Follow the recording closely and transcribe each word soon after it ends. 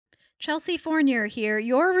Chelsea Fournier here,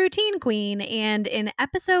 your routine queen. And in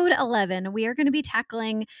episode 11, we are going to be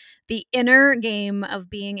tackling the inner game of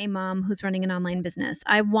being a mom who's running an online business.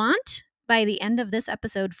 I want by the end of this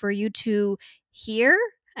episode for you to hear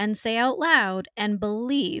and say out loud and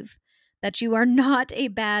believe that you are not a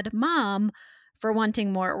bad mom for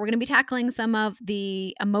wanting more. We're going to be tackling some of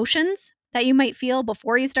the emotions that you might feel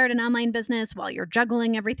before you start an online business while you're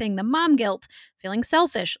juggling everything, the mom guilt, feeling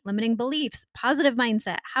selfish, limiting beliefs, positive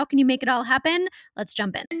mindset. How can you make it all happen? Let's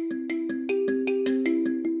jump in.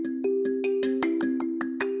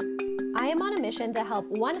 I am on a mission to help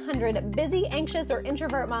 100 busy, anxious, or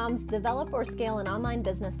introvert moms develop or scale an online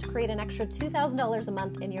business to create an extra $2,000 a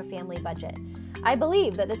month in your family budget. I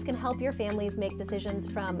believe that this can help your families make decisions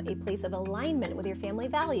from a place of alignment with your family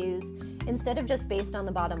values instead of just based on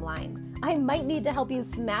the bottom line. I might need to help you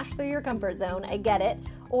smash through your comfort zone, I get it,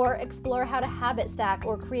 or explore how to habit stack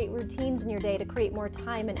or create routines in your day to create more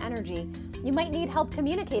time and energy. You might need help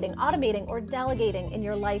communicating, automating, or delegating in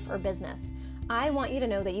your life or business. I want you to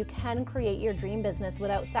know that you can create your dream business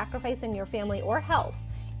without sacrificing your family or health.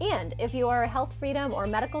 And if you are a health freedom or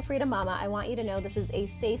medical freedom mama, I want you to know this is a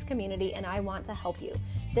safe community and I want to help you.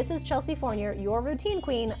 This is Chelsea Fournier, your routine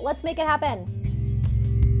queen. Let's make it happen.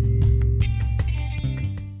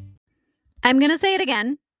 I'm going to say it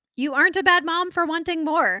again. You aren't a bad mom for wanting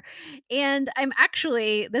more. And I'm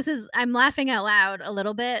laughing out loud a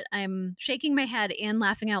little bit. I'm shaking my head and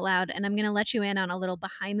laughing out loud. And I'm going to let you in on a little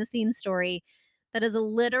behind the scenes story that is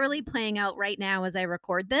literally playing out right now as I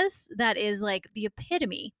record this. That is like the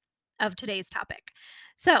epitome of today's topic.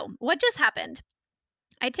 So, what just happened?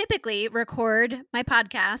 I typically record my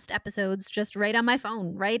podcast episodes just right on my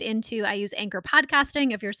phone, I use Anchor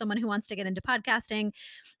Podcasting. If you're someone who wants to get into podcasting,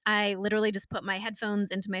 I literally just put my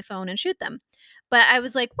headphones into my phone and shoot them. But I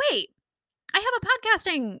was like, wait, I have a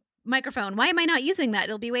podcasting microphone. Why am I not using that?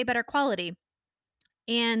 It'll be way better quality.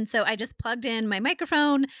 And so I just plugged in my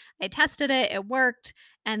microphone, I tested it, it worked.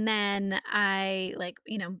 And then I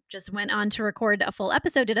just went on to record a full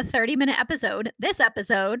episode, did a 30-minute episode, this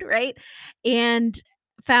episode, right? And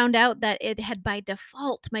found out that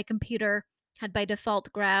my computer had by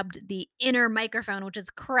default grabbed the inner microphone, which is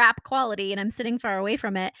crap quality. And I'm sitting far away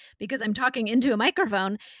from it because I'm talking into a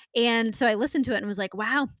microphone. And so I listened to it and was like,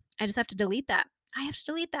 wow, I just have to delete that. I have to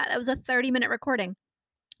delete that. That was a 30-minute recording.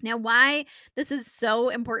 Now, why this is so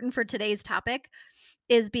important for today's topic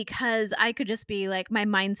is because I could just be like, my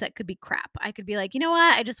mindset could be crap. I could be like, you know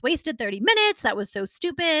what? I just wasted 30 minutes. That was so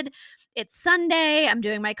stupid. It's Sunday. I'm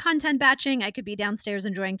doing my content batching. I could be downstairs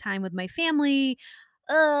enjoying time with my family.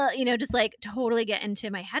 Just like totally get into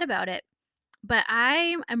my head about it. But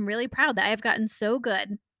I am really proud that I've gotten so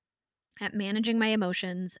good at managing my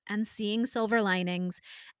emotions and seeing silver linings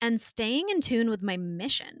and staying in tune with my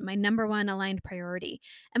mission, my number one aligned priority.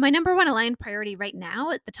 And my number one aligned priority right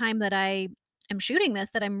now at the time that I am shooting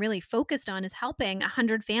this that I'm really focused on is helping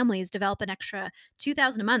 100 families develop an extra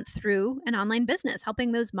 2,000 a month through an online business,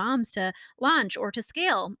 helping those moms to launch or to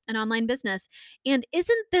scale an online business. And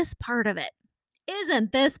isn't this part of it?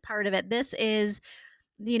 Isn't this part of it? This is,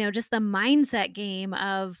 just the mindset game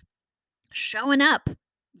of showing up,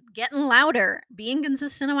 getting louder, being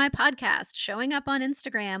consistent on my podcast, showing up on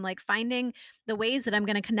Instagram, like finding the ways that I'm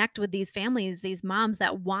going to connect with these families, these moms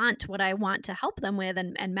that want what I want to help them with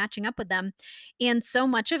and matching up with them. And so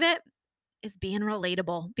much of it is being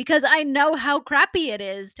relatable because I know how crappy it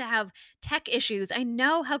is to have tech issues. I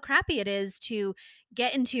know how crappy it is to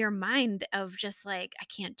get into your mind of just like, I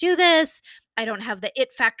can't do this. I don't have the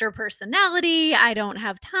it factor personality. I don't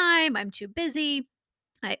have time. I'm too busy.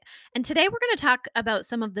 And today we're going to talk about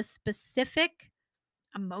some of the specific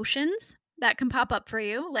emotions that can pop up for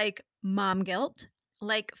you, like mom guilt,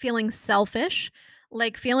 like feeling selfish,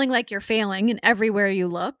 like feeling like you're failing in everywhere you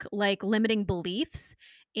look, like limiting beliefs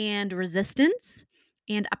and resistance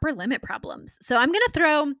and upper limit problems. So I'm going to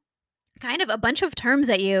throw kind of a bunch of terms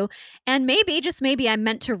at you. And maybe, just maybe, I'm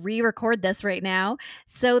meant to re record this right now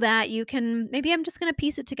so that maybe I'm just going to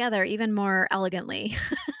piece it together even more elegantly.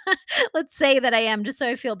 Let's say that I am, just so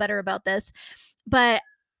I feel better about this. But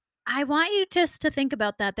I want you just to think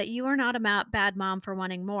about that you are not a bad mom for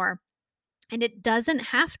wanting more. And it doesn't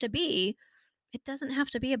have to be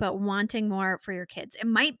about wanting more for your kids. It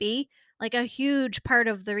might be like a huge part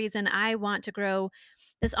of the reason I want to grow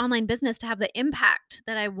this online business to have the impact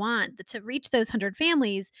that I want, to reach those 100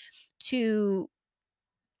 families, to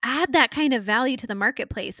add that kind of value to the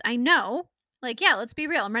marketplace. I know, like, yeah, let's be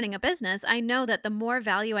real. I'm running a business. I know that the more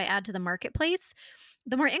value I add to the marketplace,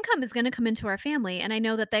 the more income is going to come into our family. And I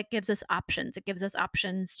know that gives us options. It gives us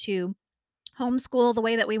options to homeschool the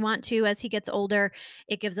way that we want to as he gets older.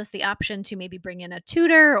 It gives us the option to maybe bring in a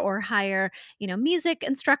tutor or hire, music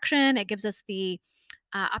instruction. It gives us the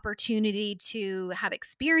opportunity to have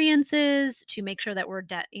experiences to make sure that we're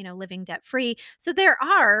living debt free. So there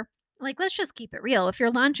are, like, let's just keep it real. If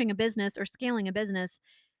you're launching a business or scaling a business,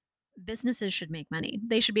 businesses should make money.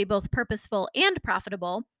 They should be both purposeful and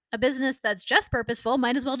profitable. A business that's just purposeful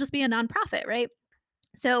might as well just be a nonprofit, right?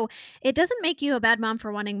 So it doesn't make you a bad mom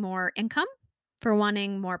for wanting more income, for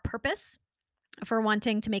wanting more purpose, for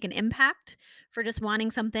wanting to make an impact, for just wanting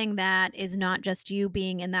something that is not just you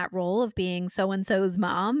being in that role of being so and so's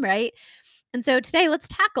mom, right? And so today, let's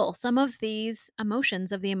tackle some of these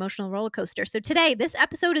emotions of the emotional roller coaster. So today, this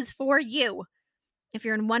episode is for you. If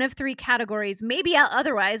you're in one of three categories, maybe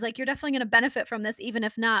otherwise, like, you're definitely going to benefit from this, even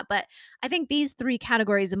if not. But I think these three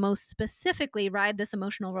categories most specifically ride this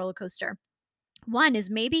emotional roller coaster. One is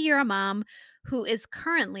maybe you're a mom who is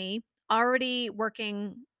currently already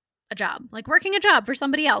working a job, like working a job for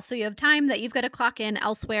somebody else. So you have time that you've got to clock in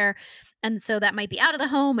elsewhere. And so that might be out of the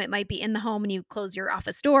home, it might be in the home, and you close your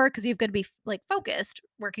office door because you've got to be like focused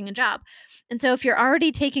working a job. And so if you're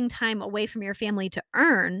already taking time away from your family to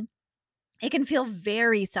earn, it can feel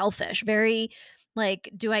very selfish, very like,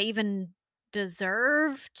 do I even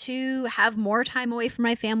deserve to have more time away from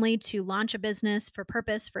my family to launch a business for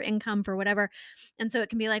purpose, for income, for whatever? And so it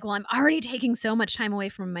can be like, well, I'm already taking so much time away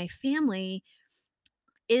from my family.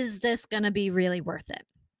 Is this going to be really worth it?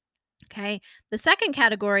 Okay. The second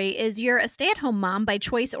category is you're a stay at home mom by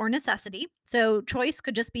choice or necessity. So, choice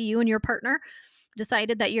could just be you and your partner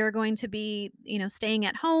decided that you're going to be, staying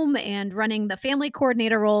at home and running the family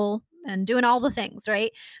coordinator role and doing all the things,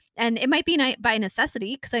 right? And it might be by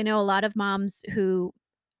necessity, because I know a lot of moms who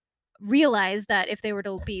realize that if they were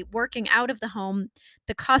to be working out of the home,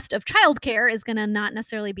 the cost of childcare is going to not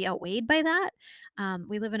necessarily be outweighed by that.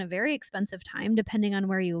 We live in a very expensive time, depending on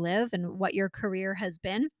where you live and what your career has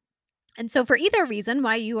been. And so, for either reason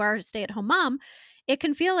why you are a stay at home mom, it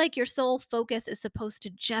can feel like your sole focus is supposed to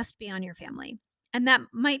just be on your family. And that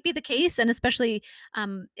might be the case. And especially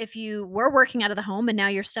if you were working out of the home and now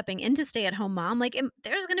you're stepping into stay at home mom, like,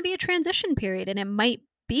 there's going to be a transition period. And it might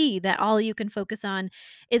be that all you can focus on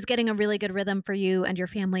is getting a really good rhythm for you and your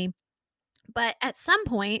family. But at some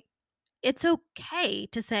point, it's okay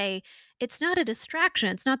to say, it's not a distraction.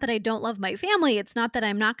 It's not that I don't love my family. It's not that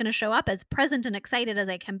I'm not going to show up as present and excited as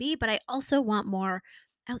I can be, but I also want more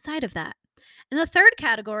outside of that. And the third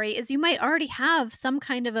category is you might already have some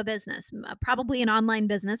kind of a business, probably an online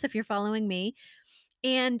business if you're following me,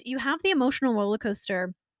 and you have the emotional roller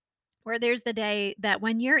coaster where there's the day that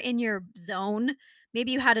when you're in your zone,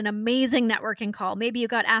 maybe you had an amazing networking call. Maybe you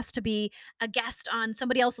got asked to be a guest on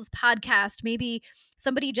somebody else's podcast. Maybe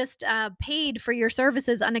somebody just paid for your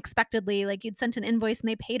services unexpectedly. Like, you'd sent an invoice and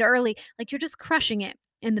they paid early. Like, you're just crushing it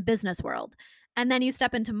in the business world. And then you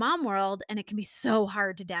step into mom world and it can be so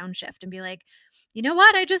hard to downshift and be like, you know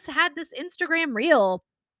what? I just had this Instagram reel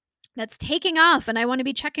that's taking off, and I want to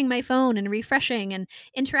be checking my phone and refreshing and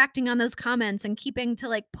interacting on those comments and keeping to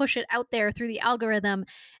like push it out there through the algorithm.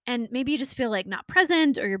 And maybe you just feel like not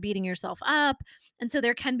present, or you're beating yourself up. And so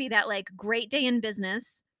there can be that like great day in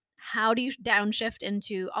business. How do you downshift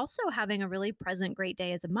into also having a really present great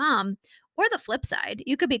day as a mom? Or the flip side,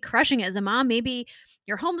 you could be crushing it as a mom. Maybe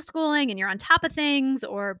you're homeschooling and you're on top of things,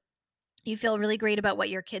 or you feel really great about what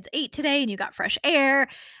your kids ate today and you got fresh air,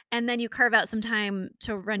 and then you carve out some time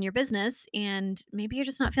to run your business and maybe you're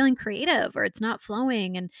just not feeling creative or it's not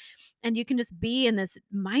flowing, and you can just be in this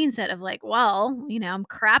mindset of like, well, I'm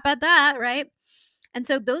crap at that, right? And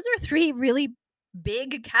so those are three really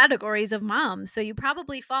big categories of moms, so you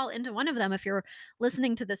probably fall into one of them if you're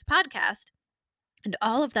listening to this podcast, and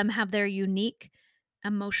all of them have their unique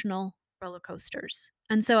emotional roller coasters.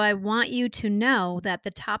 And so I want you to know that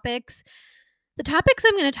the topics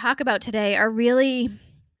I'm going to talk about today are really,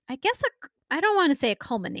 I guess, I don't want to say a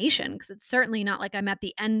culmination, because it's certainly not like I'm at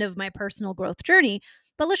the end of my personal growth journey,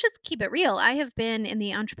 but let's just keep it real. I have been in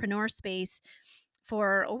the entrepreneur space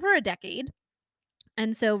for over a decade.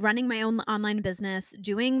 And so, running my own online business,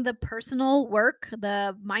 doing the personal work,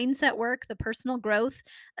 the mindset work, the personal growth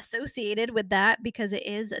associated with that, because it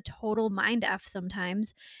is a total mind F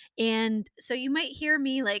sometimes. And so, you might hear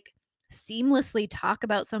me like seamlessly talk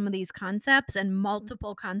about some of these concepts and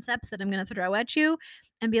multiple concepts that I'm going to throw at you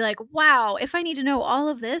and be like, wow, if I need to know all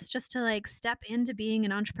of this just to like step into being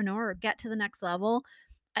an entrepreneur or get to the next level,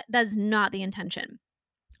 that's not the intention.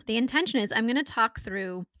 The intention is I'm going to talk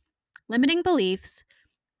through limiting beliefs,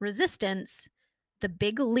 resistance, the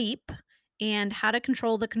big leap, and how to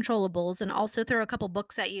control the controllables, and also throw a couple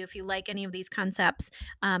books at you if you like any of these concepts.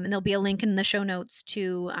 And there'll be a link in the show notes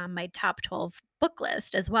to my top 12 book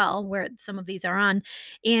list as well, where some of these are on.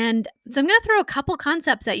 And so I'm going to throw a couple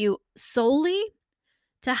concepts at you solely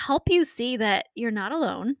to help you see that you're not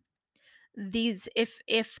alone. These,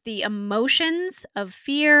 if the emotions of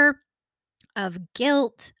fear, of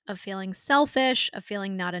guilt, of feeling selfish, of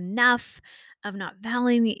feeling not enough, of not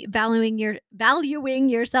valuing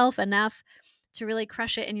yourself enough to really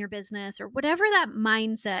crush it in your business, or whatever that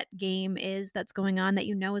mindset game is that's going on that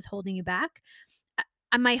you know is holding you back.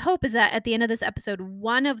 My hope is that at the end of this episode,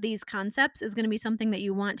 one of these concepts is going to be something that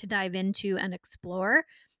you want to dive into and explore,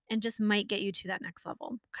 and just might get you to that next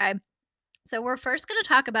level. Okay. So we're first going to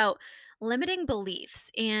talk about limiting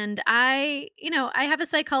beliefs. And I have a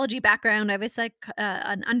psychology background. I have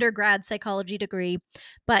an undergrad psychology degree,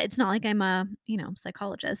 but it's not like I'm a,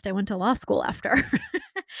 psychologist. I went to law school after.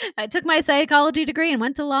 I took my psychology degree and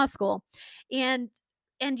went to law school. And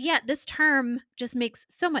and yet this term just makes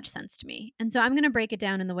so much sense to me. And so I'm going to break it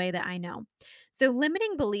down in the way that I know. So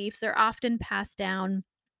limiting beliefs are often passed down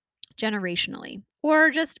generationally,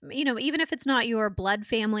 or just, even if it's not your blood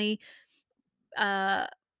family, uh,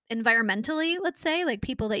 environmentally, let's say, like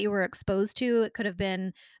people that you were exposed to. It could have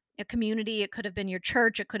been a community, it could have been your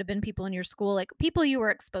church, it could have been people in your school, like people you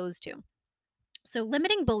were exposed to. So,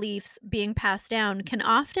 limiting beliefs being passed down can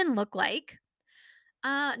often look like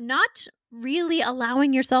not really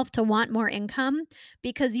allowing yourself to want more income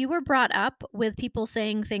because you were brought up with people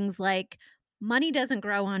saying things like, money doesn't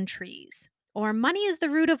grow on trees, or money is the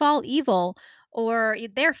root of all evil, or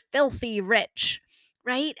they're filthy rich,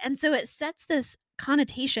 right? And so it sets this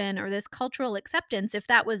connotation or this cultural acceptance, if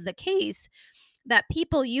that was the case, that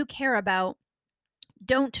people you care about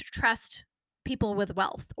don't trust people with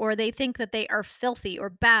wealth, or they think that they are filthy or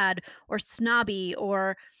bad or snobby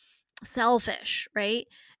or selfish, right?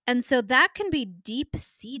 And so that can be deep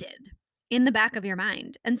seated in the back of your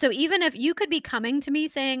mind. And so even if you could be coming to me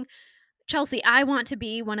saying, Chelsea, I want to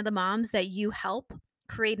be one of the moms that you help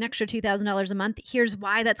create an extra $2,000 a month. Here's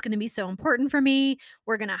why that's going to be so important for me.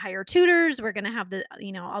 We're going to hire tutors. We're going to have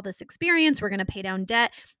all this experience. We're going to pay down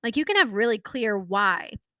debt. Like, you can have really clear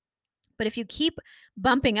why. But if you keep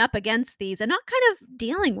bumping up against these and not kind of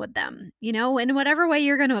dealing with them, in whatever way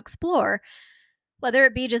you're going to explore, whether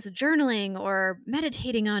it be just journaling or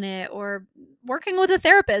meditating on it or working with a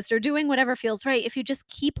therapist or doing whatever feels right, if you just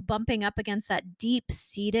keep bumping up against that deep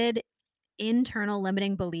seated internal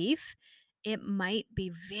limiting belief, it might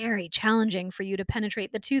be very challenging for you to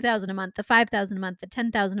penetrate the 2000 a month, the 5000 a month, the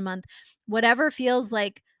 10,000 a month, whatever feels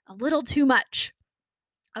like a little too much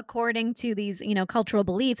according to these, cultural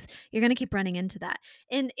beliefs. You're going to keep running into that.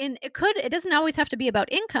 And it doesn't always have to be about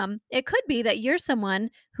income. It could be that you're someone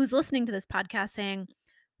who's listening to this podcast saying,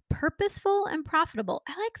 purposeful and profitable.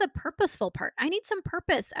 I like the purposeful part. I need some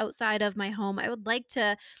purpose outside of my home. I would like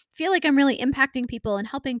to feel like I'm really impacting people and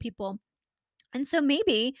helping people. And so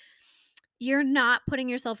maybe you're not putting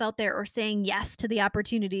yourself out there or saying yes to the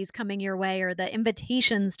opportunities coming your way or the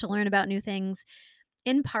invitations to learn about new things,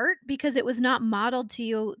 in part because it was not modeled to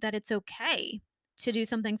you that it's okay to do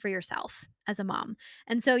something for yourself as a mom.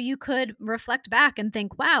 And so you could reflect back and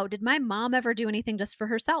think, wow, did my mom ever do anything just for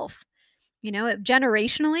herself?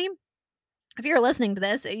 Generationally, if you're listening to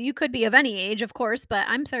this, you could be of any age, of course, but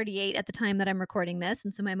I'm 38 at the time that I'm recording this.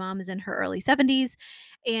 And so my mom is in her early 70s.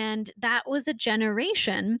 And that was a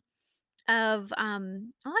generation of a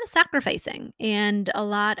lot of sacrificing, and a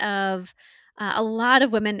lot of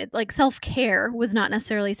women, like, self-care was not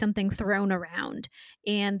necessarily something thrown around,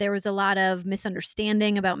 and there was a lot of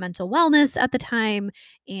misunderstanding about mental wellness at the time,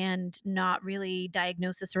 and not really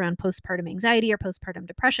diagnosis around postpartum anxiety or postpartum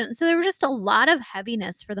depression. So there was just a lot of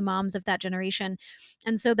heaviness for the moms of that generation.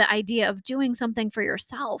 And so the idea of doing something for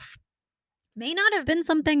yourself may not have been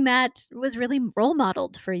something that was really role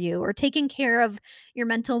modeled for you, or taking care of your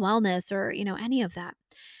mental wellness, or any of that.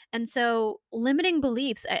 And so limiting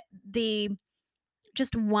beliefs, the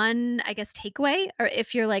just one, I guess, takeaway, or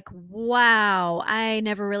if you're like, wow, I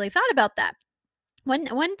never really thought about that,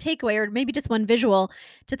 one takeaway, or maybe just one visual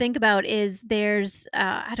to think about, is there's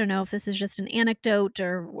I don't know if this is just an anecdote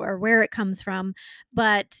or where it comes from,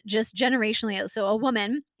 but just generationally, so a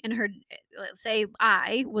woman in her, let's say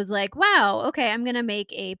I was like, wow, okay, I'm gonna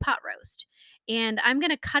make a pot roast, and I'm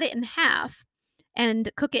gonna cut it in half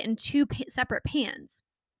and cook it in two separate pans.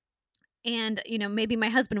 And, maybe my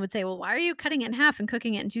husband would say, well, why are you cutting it in half and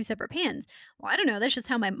cooking it in two separate pans? Well, I don't know. That's just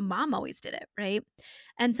how my mom always did it. Right.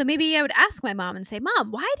 And so maybe I would ask my mom and say,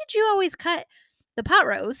 Mom, why did you always cut the pot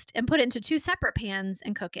roast and put it into two separate pans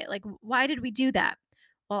and cook it? Like, why did we do that?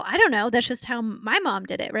 Well, I don't know. That's just how my mom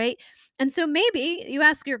did it, right? And so maybe you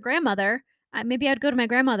ask your grandmother, maybe I'd go to my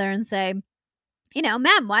grandmother and say,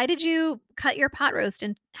 "Ma'am, why did you cut your pot roast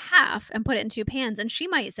in half and put it in 2 pans?" And she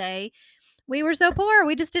might say, "We were so poor,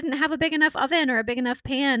 we just didn't have a big enough oven or a big enough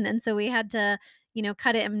pan, and so we had to,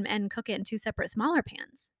 cut it and cook it in 2 separate smaller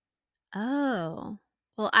pans." Oh,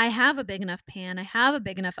 well, I have a big enough pan, I have a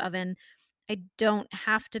big enough oven. I don't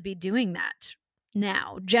have to be doing that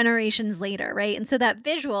now, generations later, right? And so that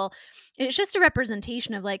visual, it's just a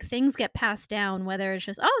representation of like things get passed down, whether it's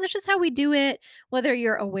just, oh, that's just how we do it, whether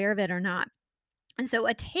you're aware of it or not. And so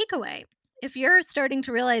a takeaway, if you're starting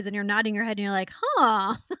to realize and you're nodding your head and you're like,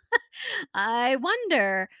 huh, I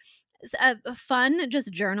wonder, a fun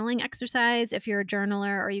just journaling exercise if you're a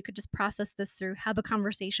journaler, or you could just process this through, have a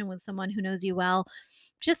conversation with someone who knows you well,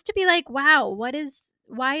 just to be like, wow,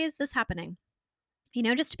 why is this happening?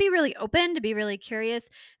 Just to be really open, to be really curious.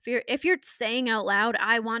 If you're saying out loud,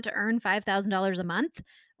 I want to earn $5,000 a month,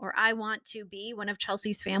 or I want to be one of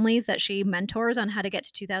Chelsea's families that she mentors on how to get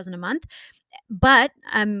to 2,000 a month, but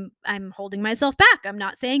I'm holding myself back. I'm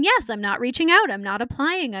not saying yes, I'm not reaching out, I'm not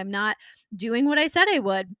applying, I'm not doing what I said I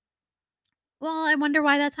would. Well, I wonder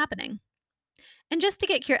why that's happening. And just to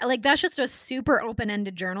get curious, like, that's just a super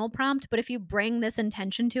open-ended journal prompt, but if you bring this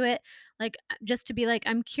intention to it, like, just to be like,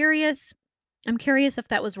 I'm curious if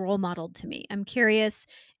that was role modeled to me. I'm curious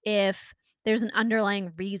if there's an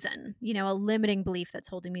underlying reason, a limiting belief that's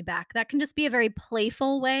holding me back. That can just be a very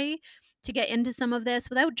playful way to get into some of this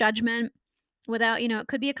without judgment, without, it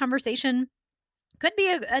could be a conversation, could be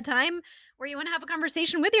a time where you want to have a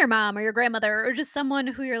conversation with your mom or your grandmother or just someone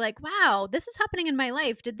who you're like, wow, this is happening in my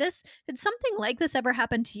life. Did something like this ever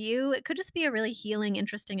happen to you? It could just be a really healing,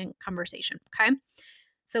 interesting conversation. Okay.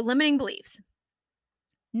 So, limiting beliefs.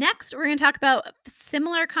 Next, we're going to talk about a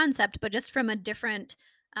similar concept, but just from a different,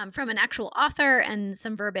 from an actual author and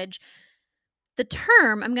some verbiage. The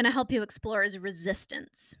term I'm going to help you explore is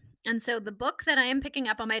resistance. And so the book that I am picking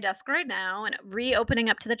up on my desk right now and reopening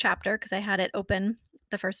up to the chapter because I had it open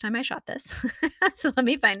the first time I shot this. So let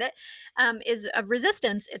me find it. Is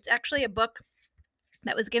Resistance. It's actually a book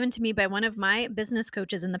that was given to me by one of my business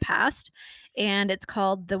coaches in the past. And it's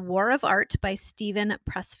called The War of Art by Stephen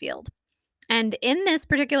Pressfield. And in this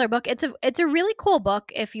particular book, it's a really cool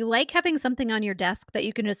book if you like having something on your desk that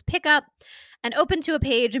you can just pick up and open to a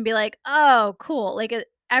page and be like, "Oh, cool." Like,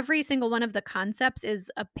 every single one of the concepts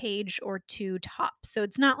is a page or two tops. So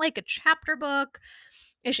it's not like a chapter book.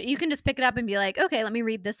 You can just pick it up and be like, "Okay, let me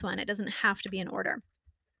read this one." It doesn't have to be in order.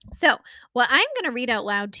 So, what I'm going to read out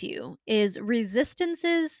loud to you is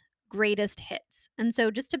Resistance's greatest hits. And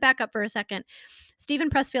so, just to back up for a second, Stephen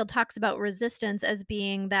Pressfield talks about resistance as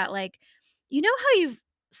being that, like, how you've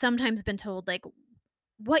sometimes been told, like,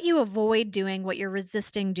 what you avoid doing, what you're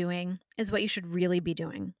resisting doing, is what you should really be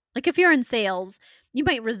doing. Like, if you're in sales, you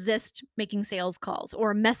might resist making sales calls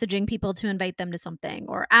or messaging people to invite them to something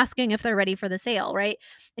or asking if they're ready for the sale, right?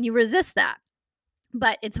 And you resist that,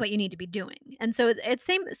 but it's what you need to be doing. And so it's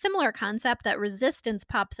similar concept that resistance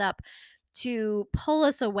pops up to pull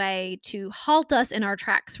us away, to halt us in our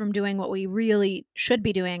tracks from doing what we really should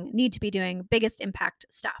be doing, need to be doing, biggest impact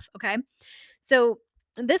stuff. Okay. So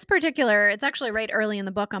this particular, it's actually right early in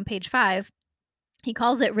the book on page 5. He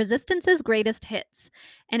calls it Resistance's Greatest Hits.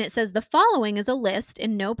 And it says the following is a list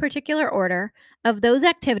in no particular order of those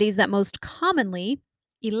activities that most commonly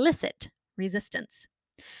elicit resistance.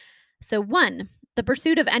 So, 1, the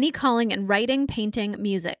pursuit of any calling in writing, painting,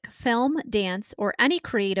 music, film, dance, or any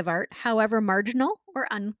creative art, however marginal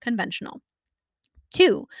or unconventional.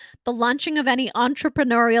 2, the launching of any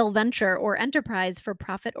entrepreneurial venture or enterprise for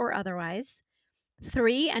profit or otherwise.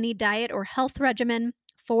 3, any diet or health regimen.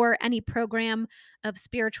 4, any program of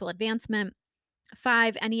spiritual advancement.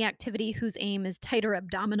 5, any activity whose aim is tighter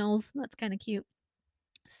abdominals. That's kind of cute.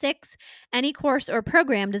 6, any course or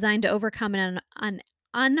program designed to overcome an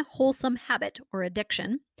unwholesome habit or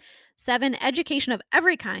addiction. 7, education of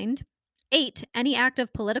every kind. 8, any act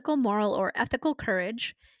of political, moral, or ethical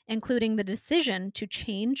courage, including the decision to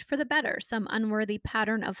change for the better some unworthy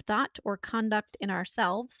pattern of thought or conduct in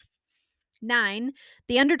ourselves. 9,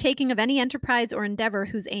 the undertaking of any enterprise or endeavor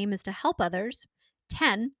whose aim is to help others.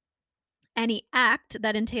 10, any act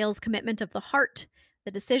that entails commitment of the heart, the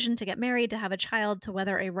decision to get married, to have a child, to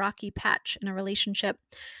weather a rocky patch in a relationship.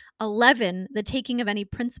 11, the taking of any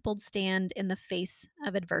principled stand in the face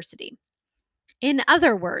of adversity. In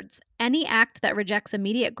other words, any act that rejects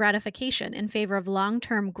immediate gratification in favor of long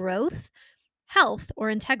term growth, health, or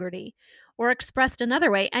integrity, or expressed another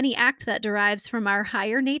way, any act that derives from our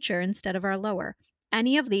higher nature instead of our lower.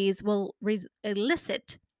 Any of these will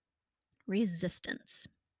elicit resistance.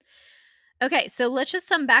 Okay, so let's just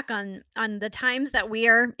sum back on the times that we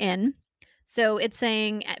are in. So it's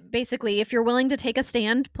saying basically if you're willing to take a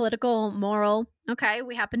stand, political, moral, okay,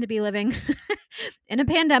 we happen to be living in a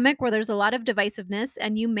pandemic where there's a lot of divisiveness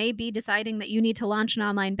and you may be deciding that you need to launch an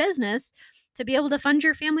online business to be able to fund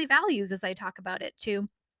your family values as I talk about it, to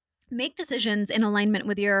make decisions in alignment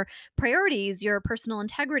with your priorities, your personal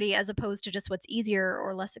integrity, as opposed to just what's easier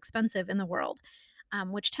or less expensive in the world,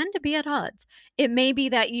 which tend to be at odds. It may be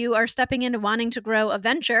that you are stepping into wanting to grow a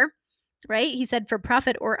venture, right? He said for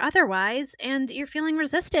profit or otherwise, and you're feeling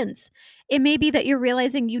resistance. It may be that you're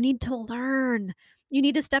realizing you need to learn. You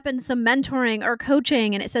need to step into some mentoring or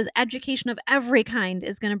coaching. And it says education of every kind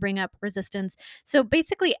is going to bring up resistance. So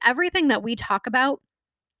basically, everything that we talk about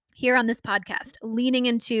here on this podcast, leaning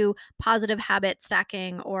into positive habit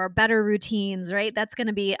stacking or better routines, right? That's going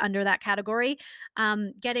to be under that category.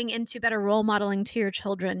 Getting into better role modeling to your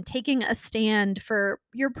children, taking a stand for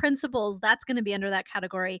your principles, that's going to be under that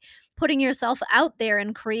category. Putting yourself out there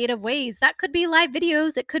in creative ways, that could be live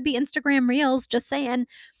videos, it could be Instagram reels, just saying.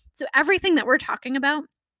 So, everything that we're talking about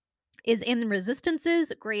is in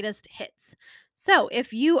Resistance's greatest hits. So,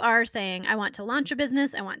 if you are saying, I want to launch a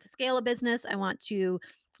business, I want to scale a business, I want to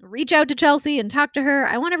reach out to Chelsea and talk to her,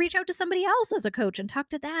 I want to reach out to somebody else as a coach and talk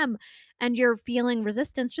to them, and you're feeling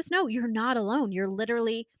resistance, just know you're not alone. You're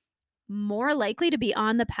literally more likely to be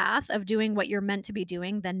on the path of doing what you're meant to be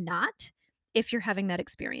doing than not if you're having that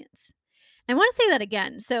experience. I want to say that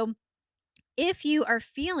again. So, if you are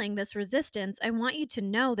feeling this resistance, I want you to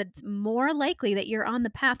know that it's more likely that you're on the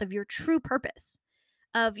path of your true purpose,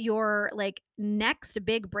 of your like next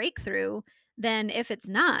big breakthrough than if it's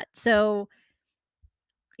not. So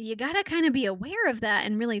you got to kind of be aware of that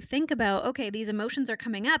and really think about, okay, these emotions are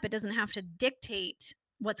coming up. It doesn't have to dictate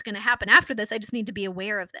what's going to happen after this. I just need to be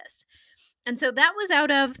aware of this. And so that was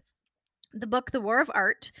out of the book, The War of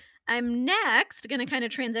Art. I'm next going to kind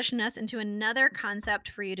of transition us into another concept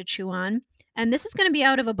for you to chew on. And this is going to be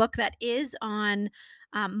out of a book that is on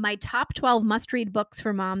my top 12 must read books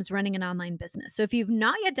for moms running an online business. So if you've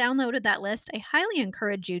not yet downloaded that list, I highly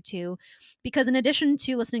encourage you to, because in addition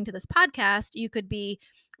to listening to this podcast, you could be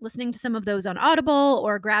listening to some of those on Audible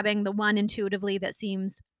or grabbing the one intuitively that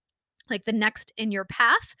seems like the next in your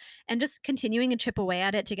path and just continuing to chip away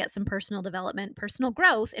at it to get some personal development, personal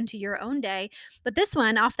growth into your own day. But this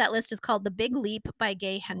one off that list is called The Big Leap by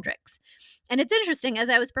Gay Hendricks. And it's interesting, as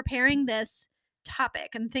I was preparing this topic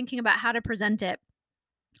and thinking about how to present it,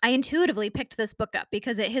 I intuitively picked this book up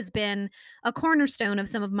because it has been a cornerstone of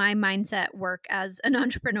some of my mindset work as an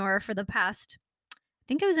entrepreneur for the past, I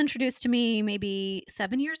think it was introduced to me maybe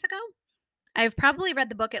 7 years ago. I've probably read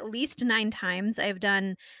the book at least 9 times. I've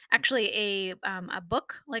done actually a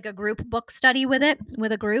book, like a group book study with it,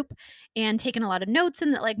 with a group, and taken a lot of notes,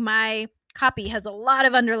 and that like my copy has a lot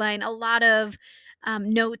of underline, a lot of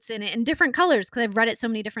notes in it in different colors because I've read it so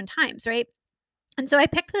many different times, right? And so I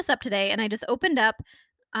picked this up today and I just opened up,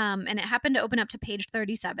 and it happened to open up to page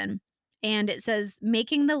 37. And it says,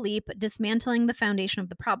 Making the Leap, Dismantling the Foundation of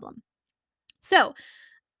the Problem. So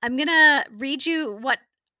I'm going to read you what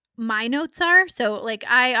my notes are. So, like,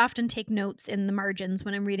 I often take notes in the margins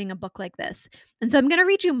when I'm reading a book like this. And so I'm going to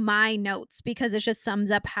read you my notes because it just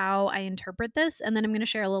sums up how I interpret this. And then I'm going to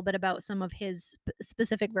share a little bit about some of his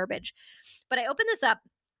specific verbiage. But I open this up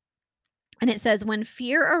and it says, When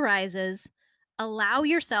fear arises, allow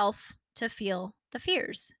yourself to feel the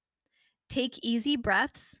fears. Take easy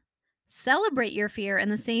breaths. Celebrate your fear in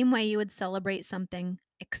the same way you would celebrate something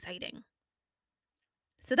exciting.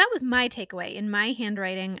 So that was my takeaway in my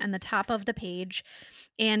handwriting on the top of the page.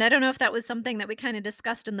 And I don't know if that was something that we kind of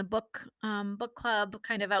discussed in the book club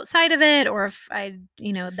kind of outside of it, or if I,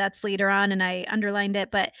 that's later on and I underlined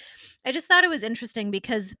it. But I just thought it was interesting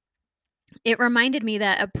because it reminded me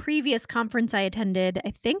that a previous conference I attended,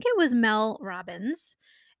 I think it was Mel Robbins,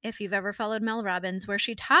 if you've ever followed Mel Robbins, where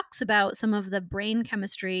she talks about some of the brain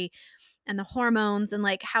chemistry and the hormones and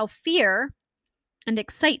like how fear and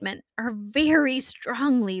excitement are very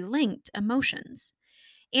strongly linked emotions,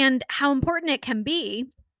 and how important it can be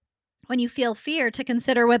when you feel fear to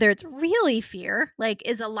consider whether it's really fear, like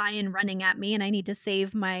is a lion running at me and I need to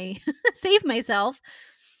save my save myself,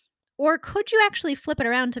 or could you actually flip it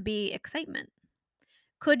around to be excitement?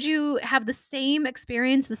 Could you have the same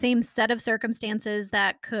experience, the same set of circumstances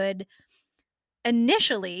that could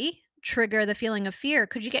initially trigger the feeling of fear?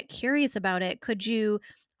 Could you get curious about it? Could you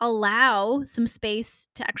allow some space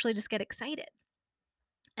to actually just get excited?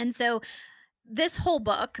 And so this whole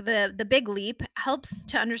book, the Big Leap, helps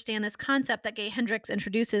to understand this concept that Gay Hendricks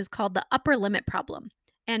introduces called the upper limit problem.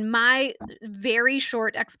 And my very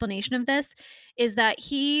short explanation of this is that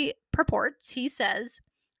he says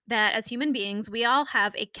that as human beings, we all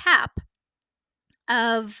have a cap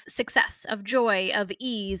of success, of joy, of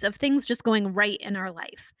ease, of things just going right in our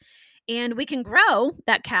life. And we can grow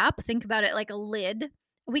that cap. Think about it like a lid.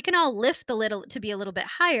 We can all lift the lid to be a little bit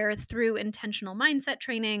higher through intentional mindset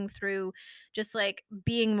training, through just like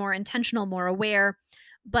being more intentional, more aware.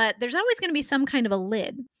 But there's always going to be some kind of a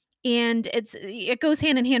lid. And it goes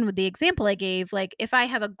hand in hand with the example I gave. Like if I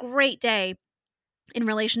have a great day in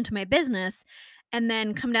relation to my business and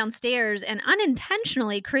then come downstairs and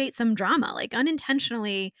unintentionally create some drama, like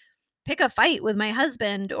unintentionally pick a fight with my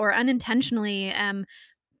husband or unintentionally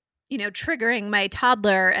triggering my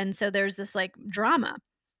toddler. And so there's this like drama.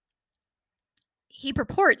 He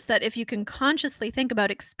purports that if you can consciously think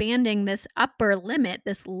about expanding this upper limit,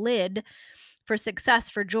 this lid for success,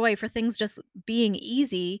 for joy, for things just being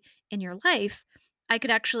easy in your life, I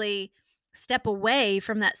could actually step away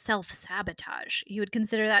from that self sabotage. You would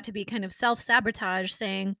consider that to be kind of self sabotage,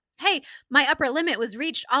 saying, hey, my upper limit was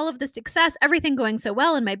reached, all of the success, everything going so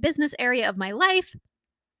well in my business area of my life.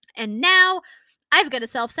 And now I've got to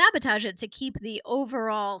self sabotage it to keep the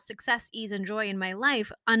overall success, ease, and joy in my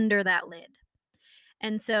life under that lid.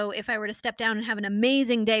 And so, if I were to step down and have an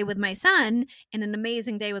amazing day with my son, and an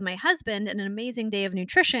amazing day with my husband, and an amazing day of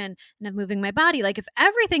nutrition and of moving my body, like if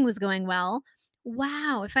everything was going well,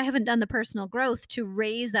 wow, if I haven't done the personal growth to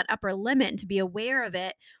raise that upper limit and to be aware of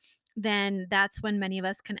it, then that's when many of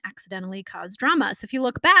us can accidentally cause drama. So, if you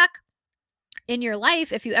look back, in your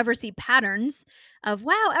life, if you ever see patterns of,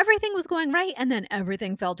 wow, everything was going right and then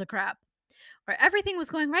everything fell to crap, or everything was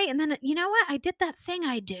going right and then, you know what, I did that thing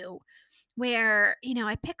I do where,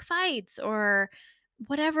 I pick fights or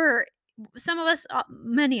whatever. Some of us,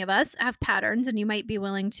 many of us have patterns, and you might be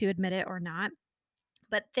willing to admit it or not.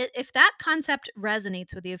 But if that concept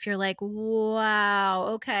resonates with you, if you're like, wow,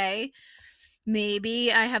 okay,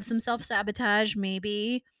 maybe I have some self sabotage.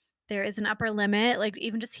 Maybe there is an upper limit. Like,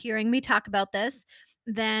 even just hearing me talk about this,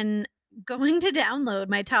 then going to download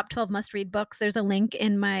my top 12 must read books. There's a link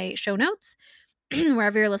in my show notes.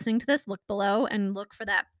 Wherever you're listening to this, look below and look for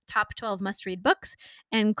that top 12 must read books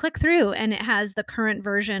and click through. And it has the current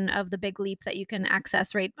version of The Big Leap that you can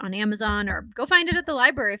access right on Amazon, or go find it at the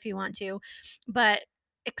library if you want to. But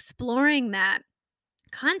exploring that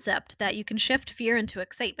concept that you can shift fear into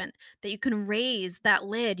excitement, that you can raise that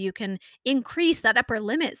lid, you can increase that upper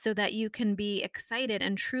limit so that you can be excited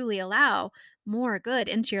and truly allow more good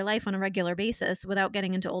into your life on a regular basis without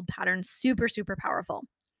getting into old patterns. Super, super powerful.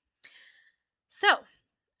 So,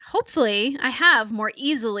 hopefully I have more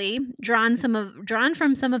easily drawn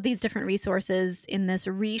from some of these different resources in this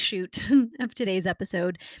reshoot of today's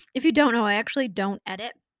episode. If you don't know, I actually don't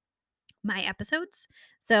edit my episodes.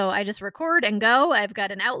 So I just record and go. I've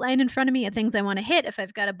got an outline in front of me of things I want to hit. If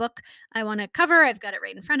I've got a book I want to cover, I've got it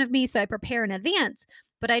right in front of me. So I prepare in advance.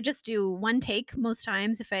 But I just do one take most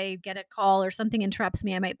times. If I get a call or something interrupts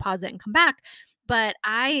me, I might pause it and come back. But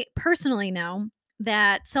I personally know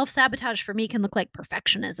that self sabotage for me can look like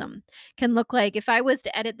perfectionism, can look like if I was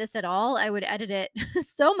to edit this at all, I would edit it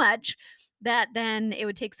so much that then it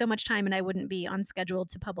would take so much time and I wouldn't be on schedule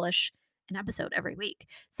to publish an episode every week.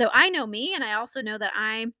 So I know me, and I also know that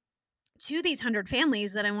to these 100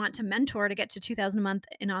 families that I want to mentor to get to 2000 a month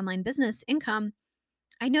in online business income,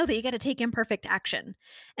 I know that you got to take imperfect action.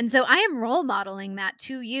 And so I am role modeling that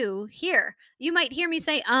to you here. You might hear me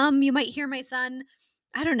say, you might hear my son.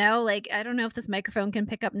 I don't know. Like, I don't know if this microphone can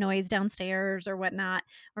pick up noise downstairs or whatnot,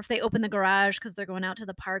 or if they open the garage because they're going out to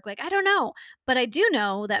the park. Like, I don't know. But I do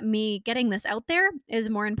know that me getting this out there is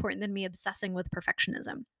more important than me obsessing with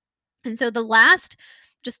perfectionism. And so the last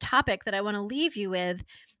just topic that I want to leave you with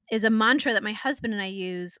is a mantra that my husband and I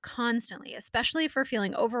use constantly, especially if we're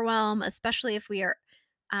feeling overwhelmed, especially if we are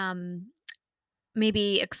um,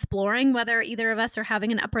 maybe exploring whether either of us are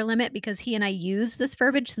having an upper limit, because he and I use this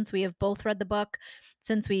verbiage since we have both read the book,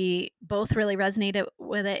 since we both really resonated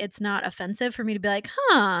with it. It's not offensive for me to be like,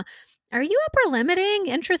 huh, are you upper limiting?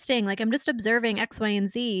 Interesting. Like, I'm just observing X, Y, and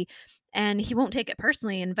Z. And he won't take it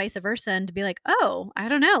personally, and vice versa. And to be like, oh, I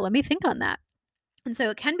don't know. Let me think on that. And so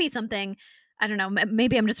it can be something, I don't know,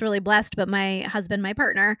 maybe I'm just really blessed, but my husband, my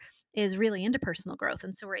partner, is really into personal growth.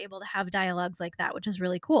 And so we're able to have dialogues like that, which is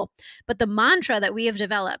really cool. But the mantra that we have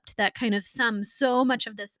developed that kind of sums so much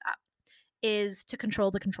of this up is to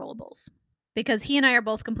control the controllables. Because he and I are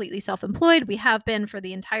both completely self employed. We have been for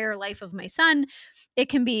the entire life of my son. It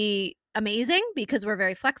can be amazing because we're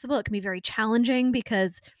very flexible. It can be very challenging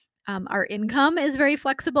because our income is very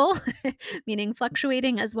flexible, meaning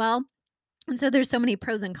fluctuating as well. And so there's so many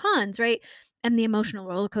pros and cons, right? And the emotional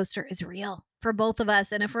roller coaster is real. for both of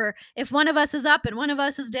us. And if one of us is up and one of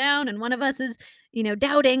us is down and one of us is,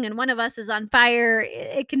 doubting and one of us is on fire,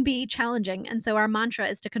 it can be challenging. And so our mantra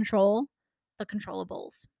is to control the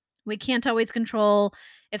controllables. We can't always control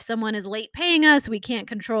if someone is late paying us. We can't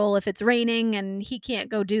control if it's raining and he can't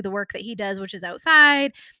go do the work that he does, which is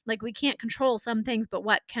outside. Like, we can't control some things, but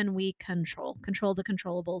what can we control? Control the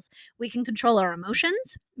controllables. We can control our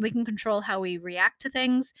emotions. We can control how we react to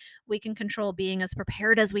things. We can control being as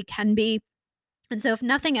prepared as we can be. And so if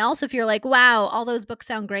nothing else, if you're like, wow, all those books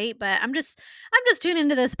sound great, but I'm just tuning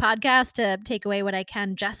into this podcast to take away what I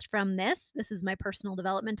can just from this. This is my personal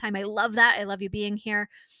development time. I love that. I love you being here.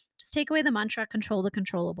 Just take away the mantra, control the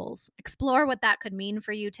controllables. Explore what that could mean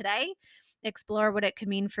for you today. Explore what it could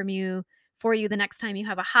mean for you the next time you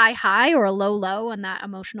have a high or a low on that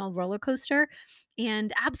emotional roller coaster.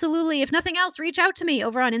 And absolutely, if nothing else, reach out to me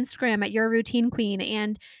over on Instagram at Your Routine Queen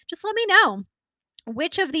and just let me know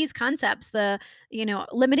which of these concepts, the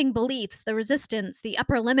limiting beliefs, the resistance, the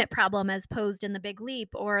upper limit problem as posed in the Big Leap,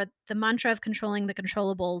 or the mantra of controlling the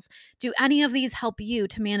controllables, do any of these help you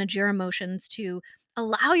to manage your emotions, to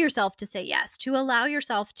allow yourself to say yes, to allow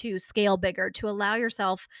yourself to scale bigger, to allow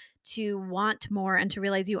yourself to want more, and to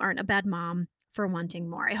realize you aren't a bad mom for wanting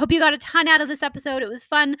more? I hope you got a ton out of this episode. It was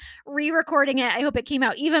fun re-recording it. I hope it came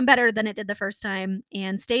out even better than it did the first time.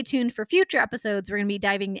 And stay tuned for future episodes. We're going to be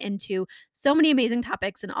diving into so many amazing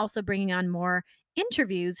topics and also bringing on more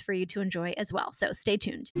interviews for you to enjoy as well. So stay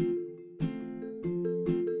tuned.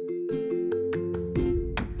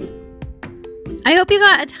 I hope you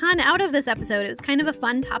got a ton out of this episode. It was kind of a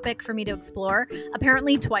fun topic for me to explore.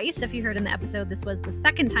 Apparently twice, if you heard in the episode, this was the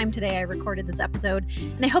second time today I recorded this episode.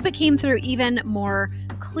 And I hope it came through even more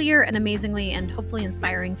clear and amazingly and hopefully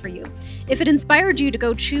inspiring for you. If it inspired you to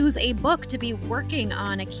go choose a book to be working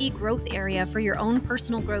on a key growth area for your own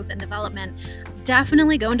personal growth and development,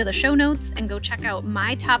 definitely go into the show notes and go check out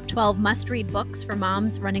my top 12 must-read books for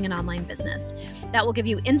moms running an online business. That will give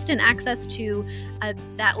you instant access to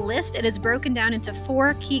that list. It is broken down into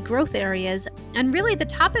 4 key growth areas. And really, the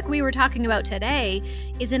topic we were talking about today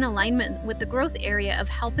is in alignment with the growth area of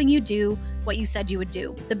helping you do what you said you would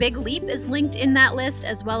do. The Big Leap is linked in that list,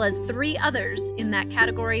 as well as 3 others in that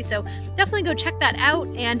category. So definitely go check that out.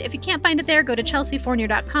 And if you can't find it there, go to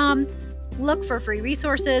chelseafournier.com. Look for free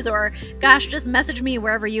resources, or gosh, just message me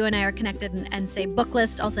wherever you and I are connected and say book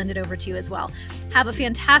list. I'll send it over to you as well. Have a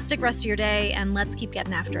fantastic rest of your day, and let's keep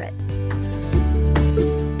getting after it.